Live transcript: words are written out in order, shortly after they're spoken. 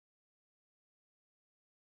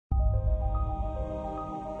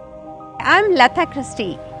I'm Latha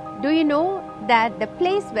Christie. Do you know that the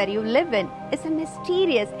place where you live in is a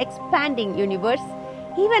mysterious, expanding universe?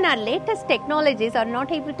 Even our latest technologies are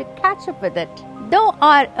not able to catch up with it. Though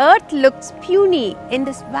our Earth looks puny in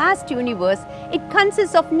this vast universe, it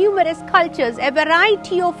consists of numerous cultures, a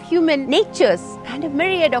variety of human natures, and a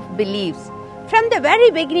myriad of beliefs. From the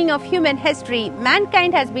very beginning of human history,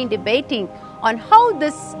 mankind has been debating on how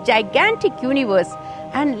this gigantic universe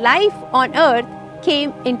and life on Earth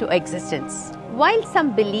came into existence. While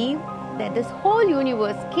some believe that this whole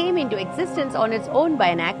universe came into existence on its own by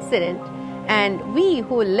an accident, and we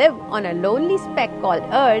who live on a lonely speck called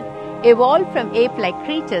Earth evolved from ape-like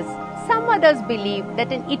creatures, some others believe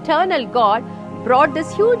that an eternal God brought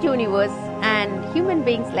this huge universe and human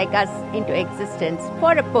beings like us into existence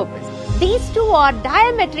for a purpose. These two are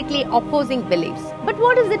diametrically opposing beliefs. But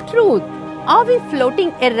what is the truth? Are we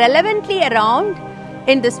floating irrelevantly around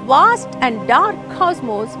in this vast and dark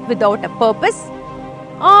cosmos without a purpose?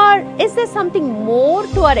 Or is there something more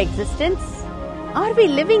to our existence? Are we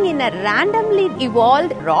living in a randomly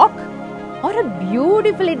evolved rock or a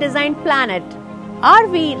beautifully designed planet? Are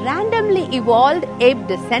we randomly evolved ape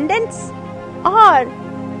descendants or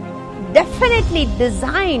definitely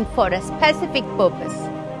designed for a specific purpose?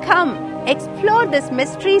 Come, explore these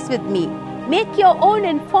mysteries with me. Make your own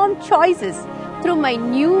informed choices through my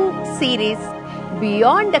new series,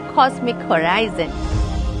 Beyond the Cosmic Horizon.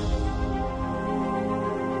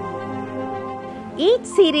 Each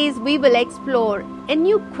series we will explore a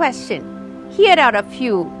new question. Here are a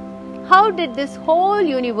few. How did this whole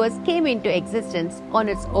universe came into existence on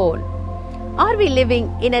its own? Are we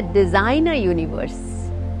living in a designer universe?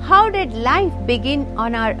 How did life begin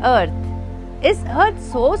on our Earth? Is Earth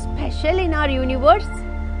so special in our universe?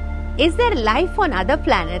 Is there life on other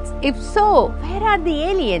planets? If so, where are the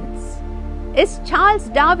aliens? Is Charles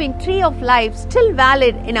Darwin's Tree of Life still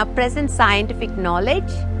valid in our present scientific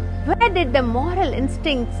knowledge? Where did the moral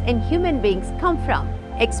instincts in human beings come from?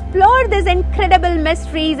 Explore these incredible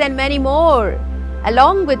mysteries and many more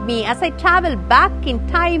along with me as I travel back in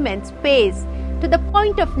time and space to the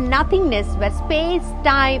point of nothingness where space,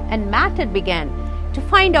 time, and matter began to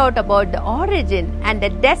find out about the origin and the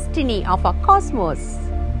destiny of our cosmos.